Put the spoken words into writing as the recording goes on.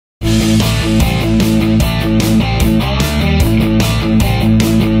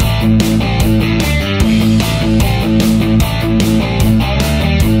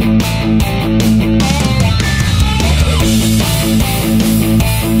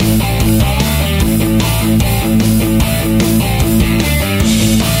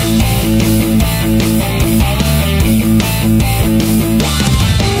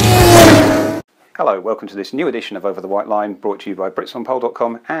welcome to this new edition of Over the White Line, brought to you by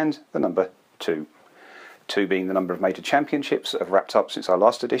BritsOnPole.com and the number 2. 2 being the number of major championships that have wrapped up since our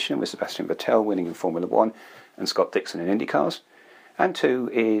last edition, with Sebastian Vettel winning in Formula 1 and Scott Dixon in IndyCars. And 2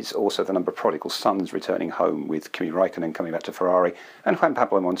 is also the number of prodigal sons returning home, with Kimi Raikkonen coming back to Ferrari and Juan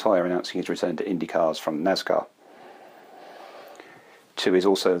Pablo Montoya announcing his return to IndyCars from NASCAR. 2 is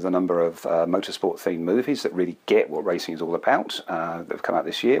also the number of motorsport-themed movies that really get what racing is all about that have come out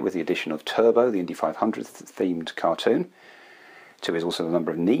this year, with the addition of Turbo, the Indy 500-themed cartoon. 2 is also the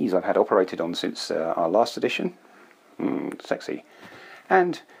number of knees I've had operated on since our last edition. Sexy.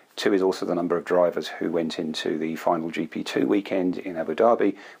 And 2 is also the number of drivers who went into the final GP2 weekend in Abu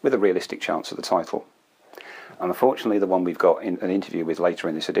Dhabi with a realistic chance of the title. Unfortunately, the one we've got in an interview with later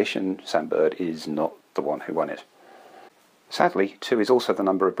in this edition, Sam Bird, is not the one who won it. Sadly, 2 is also the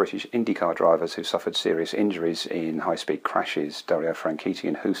number of British IndyCar drivers who suffered serious injuries in high-speed crashes: Dario Franchitti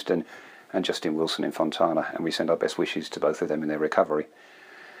in Houston and Justin Wilson in Fontana, and we send our best wishes to both of them in their recovery.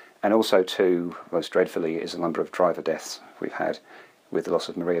 And also 2, most dreadfully, is the number of driver deaths we've had, with the loss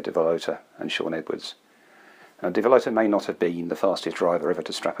of Maria De Villota and Sean Edwards. Now, De Villota may not have been the fastest driver ever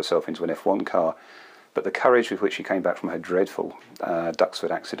to strap herself into an F1 car, but the courage with which she came back from her dreadful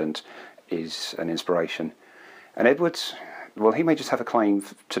Duxford accident is an inspiration. And Edwards, well, he may just have a claim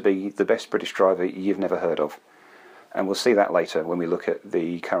to be the best British driver you've never heard of. And we'll see that later when we look at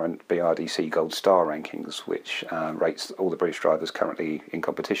the current BRDC Gold Star rankings, which rates all the British drivers currently in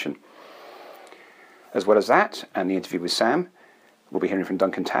competition. As well as that, and the interview with Sam, we'll be hearing from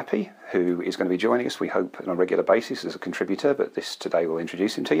Duncan Tappy, who is going to be joining us, we hope, on a regular basis as a contributor, but this today will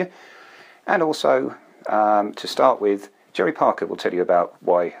introduce him to you. And also, to start with, Jerry Parker will tell you about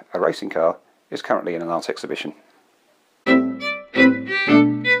why a racing car is currently in an art exhibition.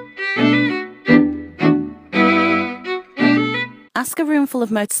 Ask a room full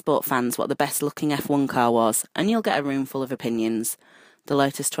of motorsport fans what the best looking F1 car was, and you'll get a room full of opinions. The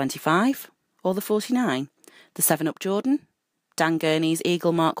Lotus 25? Or the 49? The 7-Up Jordan? Dan Gurney's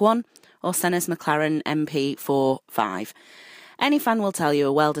Eagle Mark 1? Or Senna's McLaren MP4-5? Any fan will tell you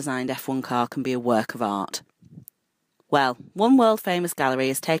a well-designed F1 car can be a work of art. Well, one world-famous gallery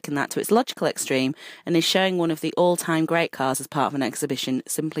has taken that to its logical extreme and is showing one of the all-time great cars as part of an exhibition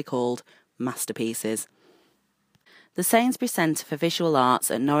simply called Masterpieces. The Sainsbury Centre for Visual Arts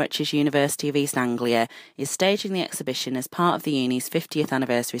at Norwich's University of East Anglia is staging the exhibition as part of the uni's 50th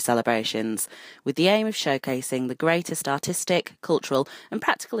anniversary celebrations, with the aim of showcasing the greatest artistic, cultural and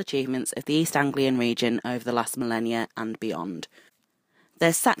practical achievements of the East Anglian region over the last millennia and beyond.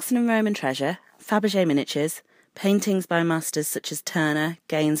 There's Saxon and Roman treasure, Fabergé miniatures, paintings by masters such as Turner,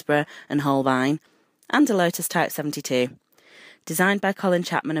 Gainsborough and Holbein, and a Lotus Type 72, designed by Colin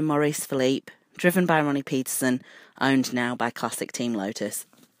Chapman and Maurice Philippe, driven by Ronnie Peterson, owned now by Classic Team Lotus.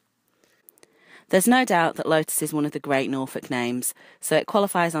 There's no doubt that Lotus is one of the great Norfolk names, so it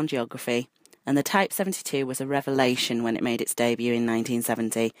qualifies on geography, and the Type 72 was a revelation when it made its debut in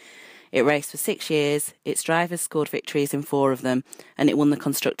 1970. It raced for 6 years, its drivers scored victories in 4 of them, and it won the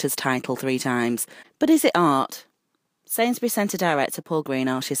Constructors' title 3 times. But is it art? Sainsbury Centre Director Paul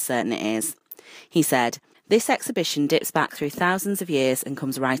Greenhalgh is certain it is. He said, "This exhibition dips back through thousands of years and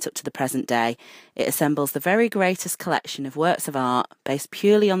comes right up to the present day. It assembles the very greatest collection of works of art based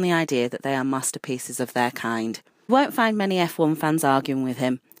purely on the idea that they are masterpieces of their kind." You won't find many F1 fans arguing with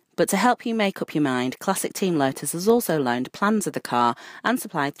him, but to help you make up your mind, Classic Team Lotus has also loaned plans of the car and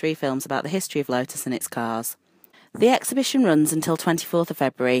supplied 3 films about the history of Lotus and its cars. The exhibition runs until 24th of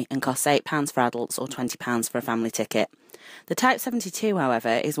February and costs £8 for adults or £20 for a family ticket. The Type 72,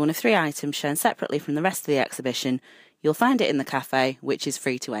 however, is one of 3 items shown separately from the rest of the exhibition. You'll find it in the cafe, which is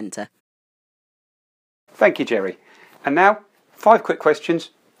free to enter. Thank you, Jerry. And now, 5 quick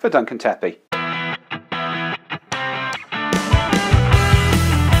questions for Duncan Tappy.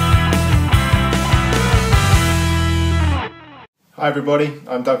 Hi everybody,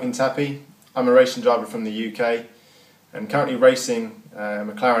 I'm Duncan Tappy. I'm a racing driver from the UK and currently racing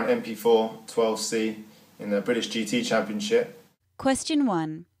McLaren MP4 12C in the British GT Championship. Question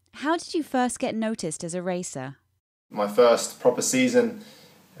 1. How did you first get noticed as a racer? My first proper season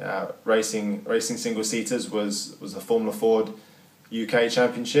racing single-seaters was the Formula Ford UK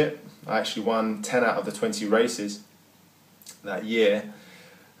Championship. I actually won 10 out of the 20 races that year,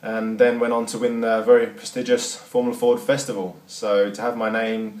 and then went on to win the very prestigious Formula Ford Festival. So to have my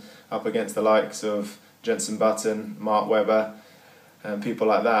name up against the likes of Jenson Button, Mark Webber and people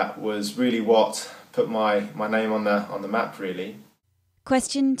like that was really what put my name on the map, really.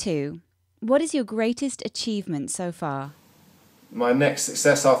 Question 2. What is your greatest achievement so far? My next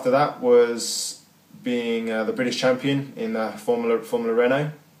success after that was being the British champion in Formula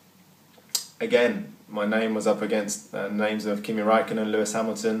Renault. Again, my name was up against names of Kimi Räikkönen, Lewis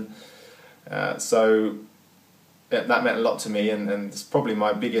Hamilton. So that meant a lot to me, and it's probably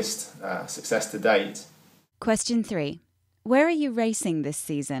my biggest success to date. Question 3. Where are you racing this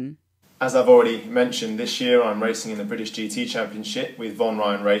season? As I've already mentioned, this year I'm racing in the British GT Championship with Von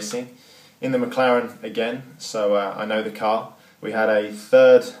Ryan Racing in the McLaren again, so I know the car. We had a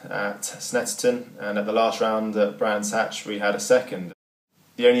third at Snetterton, and at the last round at Brands Hatch we had a second.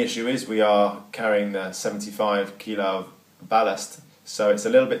 The only issue is we are carrying the 75 kilo of ballast, so it's a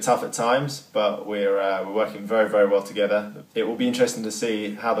little bit tough at times, but we're working very, very well together. It will be interesting to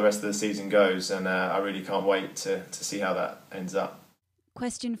see how the rest of the season goes, and I really can't wait to see how that ends up.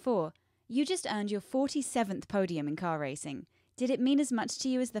 Question 4. You just earned your 47th podium in car racing. Did it mean as much to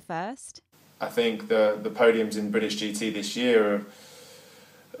you as the first? I think the podiums in British GT this year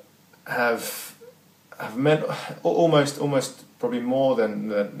have meant almost probably more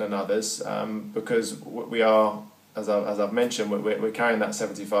than others, because we are, as I've mentioned, we're carrying that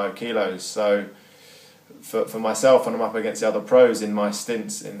 75 kilos. So for myself, when I'm up against the other pros in my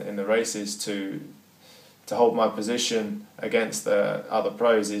stints in the races, to hold my position against the other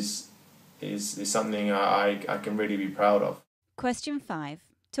pros is something I can really be proud of. Question 5.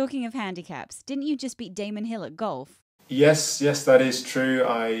 Talking of handicaps, didn't you just beat Damon Hill at golf? Yes, that is true.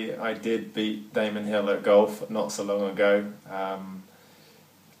 I did beat Damon Hill at golf not so long ago. I'm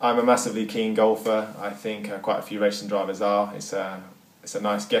a massively keen golfer. I think quite a few racing drivers are. It's a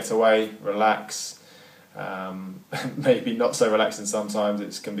nice getaway, relax. Maybe not so relaxing sometimes.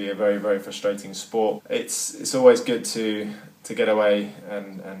 It can be a very, very frustrating sport. It's always good to get away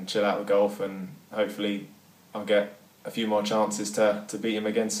and chill out with golf, and hopefully I'll get a few more chances to beat him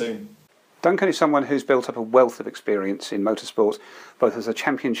again soon. Duncan is someone who's built up a wealth of experience in motorsport, both as a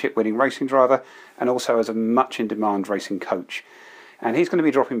championship-winning racing driver and also as a much-in-demand racing coach. And he's going to be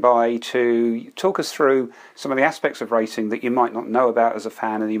dropping by to talk us through some of the aspects of racing that you might not know about as a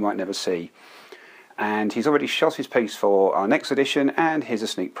fan and you might never see. And he's already shot his piece for our next edition, and here's a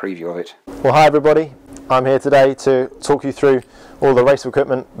sneak preview of it. Well, hi everybody. I'm here today to talk you through all the race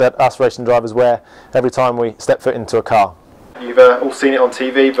equipment that us racing drivers wear every time we step foot into a car. You've all seen it on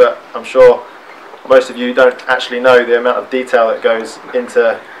TV, but I'm sure most of you don't actually know the amount of detail that goes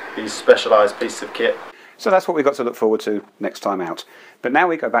into these specialised pieces of kit. So that's what we've got to look forward to next time out. But now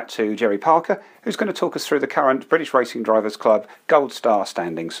we go back to Jerry Parker, who's going to talk us through the current British Racing Drivers Club Gold Star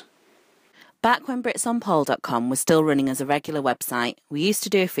standings. Back when BritsOnPole.com was still running as a regular website, we used to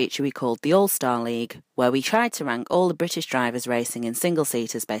do a feature we called the All-Star League, where we tried to rank all the British drivers racing in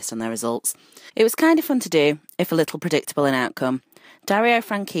single-seaters based on their results. It was kind of fun to do, if a little predictable in outcome. Dario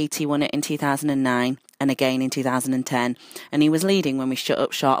Franchitti won it in 2009, and again in 2010, and he was leading when we shut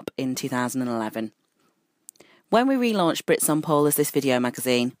up shop in 2011. When we relaunched Brits on Pole as this video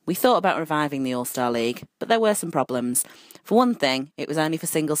magazine, we thought about reviving the All-Star League, but there were some problems. For one thing, it was only for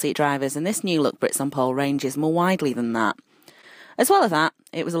single-seat drivers, and this new look Brits on Pole ranges more widely than that. As well as that,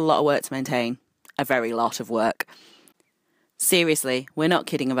 it was a lot of work to maintain. A very lot of work. Seriously, we're not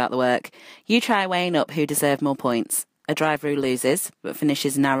kidding about the work. You try weighing up who deserved more points. A driver who loses, but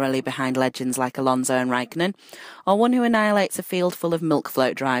finishes narrowly behind legends like Alonso and Räikkönen, or one who annihilates a field full of milk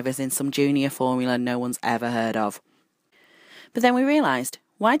float drivers in some junior formula no one's ever heard of. But then we realised,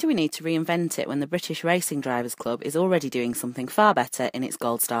 why do we need to reinvent it when the British Racing Drivers Club is already doing something far better in its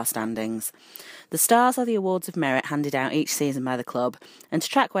Gold Star standings? The stars are the awards of merit handed out each season by the club, and to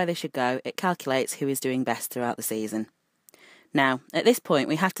track where they should go, it calculates who is doing best throughout the season. Now, at this point,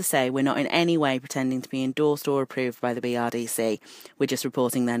 we have to say we're not in any way pretending to be endorsed or approved by the BRDC. We're just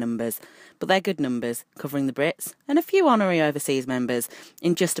reporting their numbers. But they're good numbers, covering the Brits and a few honorary overseas members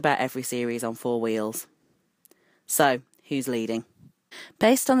in just about every series on four wheels. So, who's leading?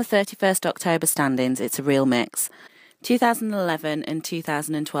 Based on the 31st October standings, it's a real mix. 2011 and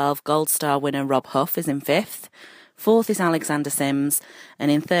 2012 Gold Star winner Rob Huff is in 5th. 4th is Alexander Sims,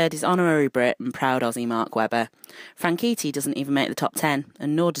 and in 3rd is honorary Brit and proud Aussie Mark Webber. Franchitti doesn't even make the top 10,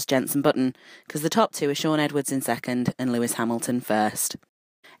 and nor does Jenson Button, because the top 2 are Sean Edwards in 2nd and Lewis Hamilton 1st.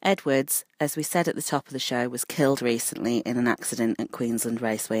 Edwards, as we said at the top of the show, was killed recently in an accident at Queensland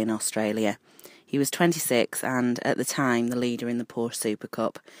Raceway in Australia. He was 26 and, at the time, the leader in the Porsche Super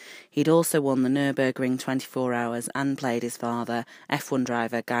Cup. He'd also won the Nürburgring 24 Hours and played his father, F1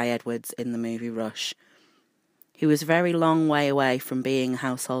 driver Guy Edwards, in the movie Rush. He was a very long way away from being a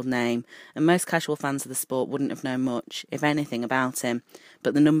household name, and most casual fans of the sport wouldn't have known much, if anything, about him.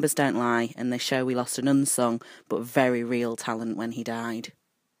 But the numbers don't lie, and they show we lost an unsung but very real talent when he died.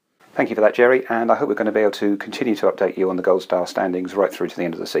 Thank you for that, Jerry, and I hope we're going to be able to continue to update you on the Gold Star standings right through to the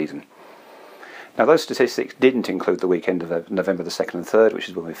end of the season. Now, those statistics didn't include the weekend of November the 2nd and 3rd, which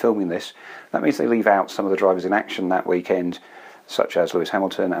is when we're filming this. That means they leave out some of the drivers in action that weekend, such as Lewis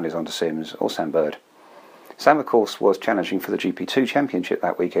Hamilton, Alexander Sims or Sam Bird. Sam, of course, was challenging for the GP2 Championship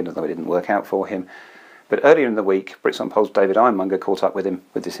that weekend, although it didn't work out for him. But earlier in the week, BritsOnPole's David Ironmonger caught up with him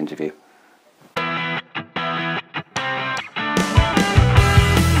with this interview.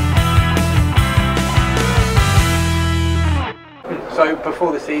 So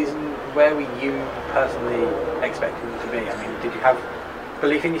before the season, where were you personally expecting them to be? I mean, did you have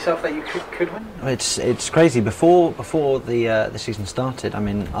belief in yourself that you could win? It's crazy. Before the season started, I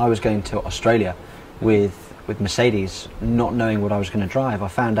mean, I was going to Australia with Mercedes, not knowing what I was going to drive. I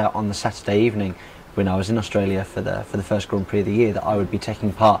found out on the Saturday evening when I was in Australia for the first Grand Prix of the year that I would be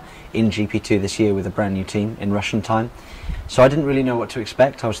taking part in GP2 this year with a brand new team in Russian time. So I didn't really know what to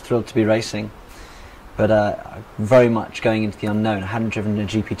expect. I was thrilled to be racing. But very much going into the unknown. I hadn't driven a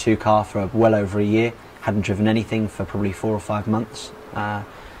GP2 car for well over a year. Hadn't driven anything for probably 4 or 5 months.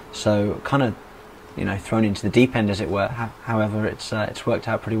 So kind of, thrown into the deep end, as it were. However, it's worked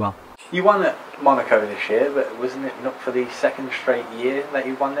out pretty well. You won at Monaco this year, but wasn't it not for the second straight year that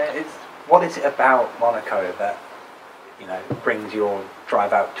you won there? What is it about Monaco that brings your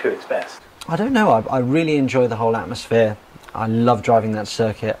drive out to its best? I don't know. I really enjoy the whole atmosphere. I love driving that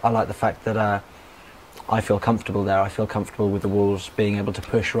circuit. I like the fact that I feel comfortable there. I feel comfortable with the walls, being able to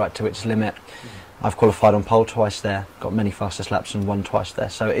push right to its limit. I've qualified on pole twice there, got many fastest laps and won twice there,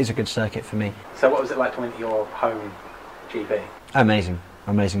 so it is a good circuit for me. So what was it like to win at your home GP? Amazing,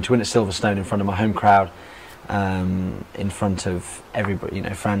 amazing. To win at Silverstone in front of my home crowd, in front of everybody,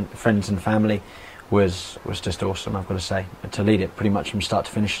 friends and family, was just awesome, I've got to say. To lead it pretty much from start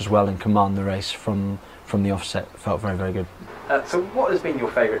to finish as well and command the race from the offset felt very, very good. So what has been your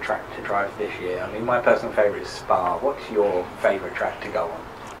favourite track to drive this year? I mean, my personal favourite is Spa. What's your favourite track to go on?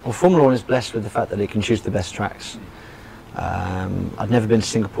 Well, Formula 1 is blessed with the fact that it can choose the best tracks. I'd never been to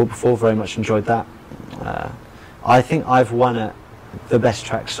Singapore before, very much enjoyed that. I think I've won at the best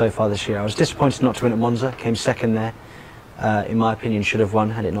tracks so far this year. I was disappointed not to win at Monza, came second there. In my opinion, should have won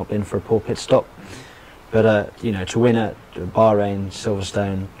had it not been for a poor pit stop. But, to win at Bahrain,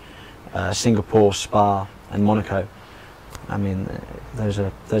 Silverstone, Singapore, Spa and Monaco, I mean, those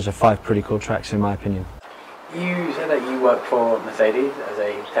are 5 pretty cool tracks in my opinion. You said that you work for Mercedes as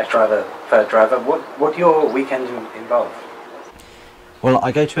a test driver, third driver. What do your weekends involve? Well,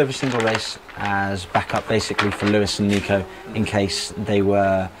 I go to every single race as backup basically for Lewis and Nico in case they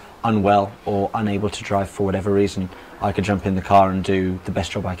were unwell or unable to drive for whatever reason. I could jump in the car and do the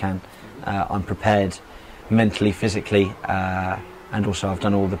best job I can. I'm prepared mentally, physically, and also I've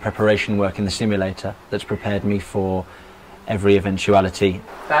done all the preparation work in the simulator that's prepared me for every eventuality.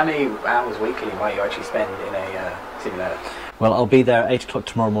 How many hours weekly might you actually spend in a simulator? Well, I'll be there at 8 o'clock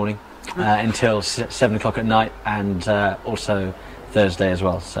tomorrow morning until 7 o'clock at night, and also Thursday as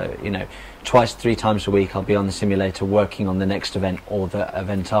well. So, twice, 3 times a week I'll be on the simulator working on the next event or the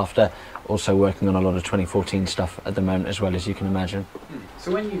event after. Also working on a lot of 2014 stuff at the moment as well, as you can imagine.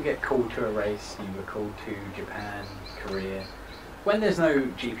 So when you get called to a race, you were called to Japan, Korea. When there's no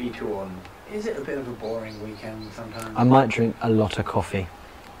GP Tour on, is it a bit of a boring weekend sometimes? I might drink a lot of coffee.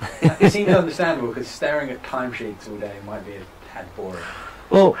 It seems understandable because staring at timesheets all day might be a tad boring.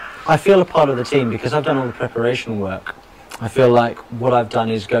 Well, I feel a part of the team because I've done all the preparation work. I feel like what I've done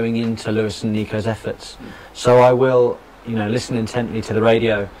is going into Lewis and Nico's efforts. So I will, listen intently to the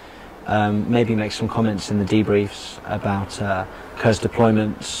radio, maybe make some comments in the debriefs about Kerr's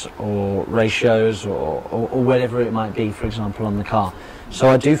deployments or ratios or whatever it might be, for example, on the car. So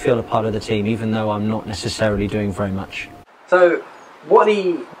I do feel a part of the team, even though I'm not necessarily doing very much. So what are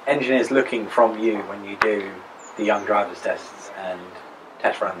the engineers looking from you when you do the young drivers tests and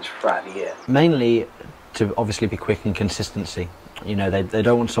test runs throughout the year? Mainly to obviously be quick and consistency. They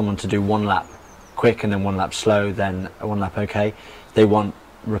don't want someone to do 1 lap quick and then 1 lap slow, then 1 lap okay. They want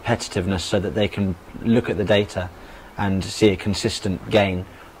repetitiveness so that they can look at the data and see a consistent gain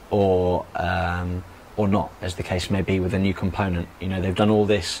or not, as the case may be with a new component. They've done all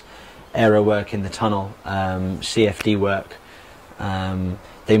this aero work in the tunnel, CFD work.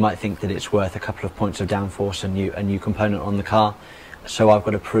 They might think that it's worth a couple of points of downforce, a new component on the car. So I've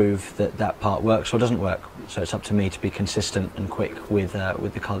got to prove that that part works or doesn't work. So it's up to me to be consistent and quick with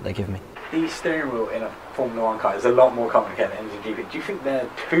the car that they give me. The steering wheel in a Formula 1 car is a lot more complicated than in GP. Do you think they're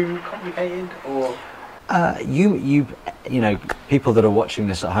too complicated, or? People that are watching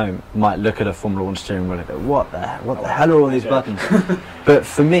this at home might look at a Formula 1 steering wheel and go, what the hell are all these buttons? But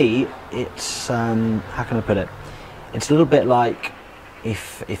for me, it's, how can I put it? It's a little bit like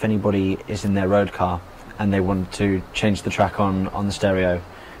if anybody is in their road car and they want to change the track on the stereo,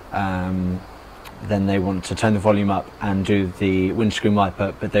 then they want to turn the volume up and do the windscreen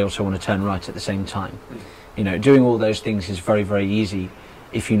wiper, but they also want to turn right at the same time. You know, doing all those things is very, very easy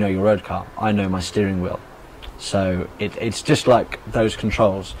if you know your road car. I know my steering wheel. So it's just like those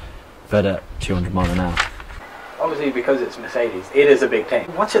controls, but at 200 mile an hour. Obviously, because it's Mercedes, it is a big team.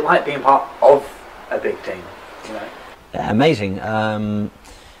 What's it like being part of a big team? You know? Yeah, amazing.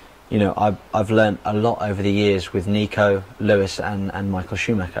 You know, I've learned a lot over the years with Nico, Lewis and Michael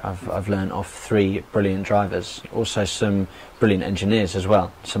Schumacher. I've learned off 3 brilliant drivers, also some brilliant engineers as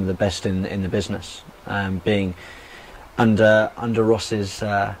well, some of the best in the business. Being under Ross's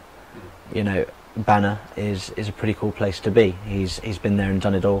you know, banner is a pretty cool place to be. He's been there and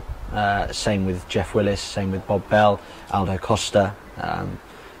done it all. Same with Jeff Willis, same with Bob Bell, Aldo Costa.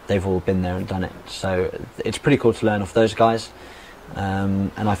 They've all been there and done it. So it's pretty cool to learn off those guys.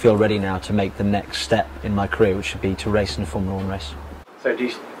 And I feel ready now to make the next step in my career, which would be to race in a Formula 1 race. So do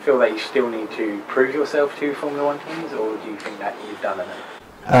you feel that you still need to prove yourself to Formula 1 teams, or do you think that you've done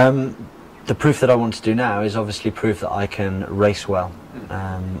enough? The proof that I want to do now is obviously proof that I can race well.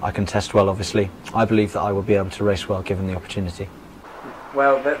 I can test well, obviously. I believe that I will be able to race well given the opportunity.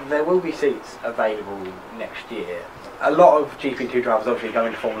 Well, there will be seats available next year. A lot of GP2 drivers obviously go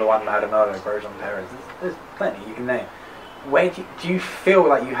into Formula 1, Maldonado, Grosjean, Perez. There's plenty you can name. Where do you feel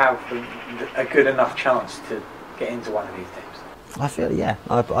like you have a good enough chance to get into one of these teams? I feel, yeah.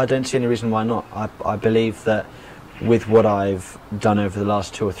 I don't see any reason why not. I believe that with what I've done over the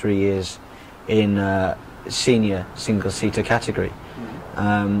last 2 or 3 years in senior single-seater category,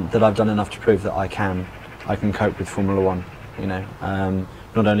 that I've done enough to prove that I can cope with Formula 1. You know,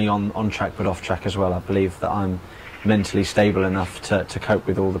 not only on track but off track as well. I believe that I'm mentally stable enough to cope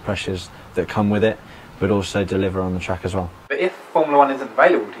with all the pressures that come with it, but also deliver on the track as well. But if Formula 1 isn't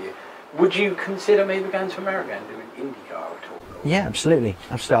available to you, would you consider maybe going to America and doing IndyCar at all? Yeah, absolutely.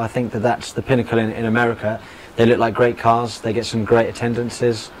 Absolutely. I think that that's the pinnacle in America. They look like great cars, they get some great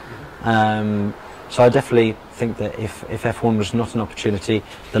attendances. So I definitely think that if F1 was not an opportunity,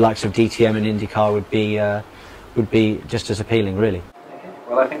 the likes of DTM and IndyCar would be just as appealing, really. Okay.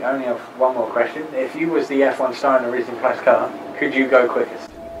 Well, I think I only have one more question. If you was the F1 star in a Racing Plus car, could you go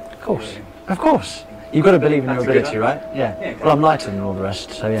quickest? Of course. Of course. You've got to believe in your ability, right? Yeah. Exactly. Well, I'm lighter than all the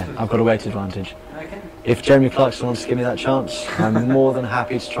rest, so yeah, I've got a weight advantage. Okay. If Jeremy Clarkson wants to give me that chance, I'm more than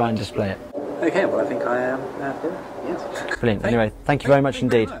happy to try and display it. Okay, well, I think I am yes. Brilliant. Anyway, thank you very much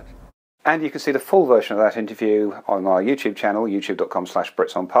indeed. And you can see the full version of that interview on our YouTube channel,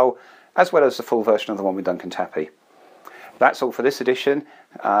 youtube.com/BritsOnPole, as well as the full version of the one with Duncan Tappy. That's all for this edition.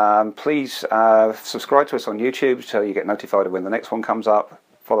 Please subscribe to us on YouTube so you get notified of when the next one comes up.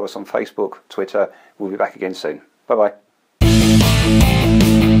 Follow us on Facebook, Twitter. We'll be back again soon. Bye-bye.